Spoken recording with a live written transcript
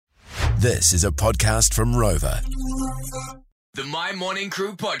This is a podcast from Rover. The My Morning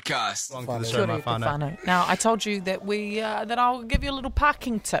Crew podcast. Now, I told you that that I'll give you a little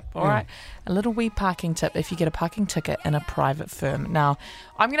parking tip, all right? A little wee parking tip if you get a parking ticket in a private firm. Now,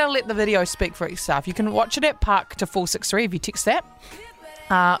 I'm going to let the video speak for itself. You can watch it at Park to 463 if you text that.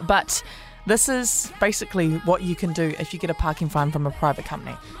 But this is basically what you can do if you get a parking fine from a private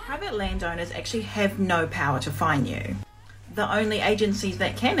company. Private landowners actually have no power to fine you. The only agencies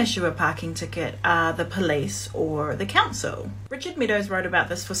that can issue a parking ticket are the police or the council. Richard Meadows wrote about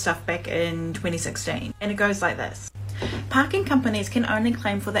this for Stuff back in 2016, and it goes like this. Parking companies can only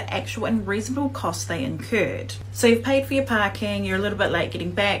claim for the actual and reasonable costs they incurred. So you've paid for your parking, you're a little bit late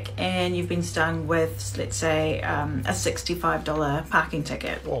getting back, and you've been stung with, let's say, a $65 parking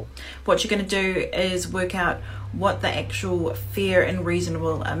ticket. Whoa. What you're going to do is work out what the actual fair and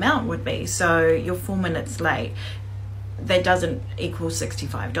reasonable amount would be. So you're 4 minutes late. That doesn't equal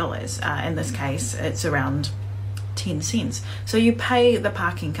 $65. In this case, it's around 10 cents. So you pay the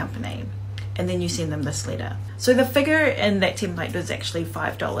parking company and then you send them this letter. So the figure in that template is actually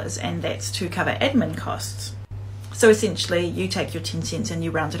 $5, and that's to cover admin costs. So essentially, you take your 10 cents and you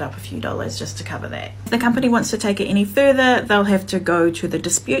round it up a few dollars just to cover that. If the company wants to take it any further, they'll have to go to the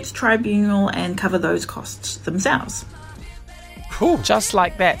disputes tribunal and cover those costs themselves. Cool. Just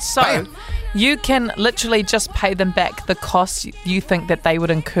like that. So bam. You can literally just pay them back the costs you think that they would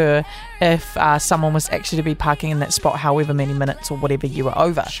incur if someone was actually to be parking in that spot however many minutes or whatever you were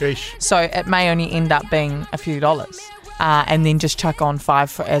over. Sheesh. So it may only end up being a few dollars. And then just chuck on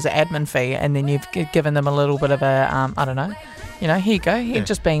 $5 as an admin fee, and then you've given them a little bit of a, I don't know, here you go.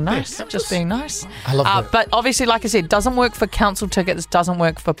 Just being nice. Just being nice. I love that. But obviously, like I said, doesn't work for council tickets, doesn't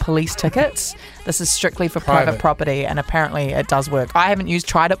work for police tickets. This is strictly for private property, and apparently it does work. I haven't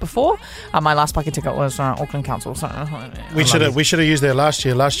tried it before. My last parking ticket was Auckland Council. So we should have used it last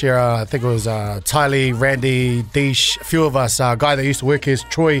year. Last year, I think it was Tylee, Randy, Deesh, a few of us. A guy that used to work here is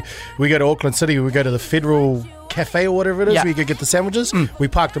Troy. We go to Auckland City. We go to the Federal Cafe or whatever it is, where you could get the sandwiches. We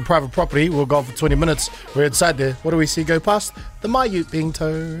parked in private property. We were gone for 20 minutes. We're inside there. What do we see go past? The Mayute being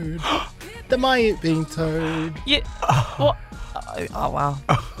towed. The Mayute being towed. Yeah. What? Oh, wow.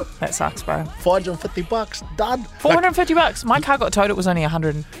 That sucks, bro. $450. Done. $450. My car got towed. It was only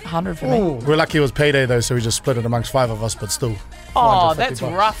 100 for me. We're lucky it was payday, though, so we just split it amongst 5 of us, but still. Oh, that's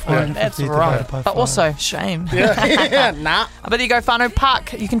rough, man. That's rough. But also, shame. Nah. But there you go, whānau.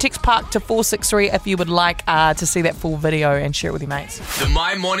 Park. You can text Park to 463 if you would like to see that full video and share it with your mates. The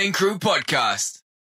My Morning Crew podcast.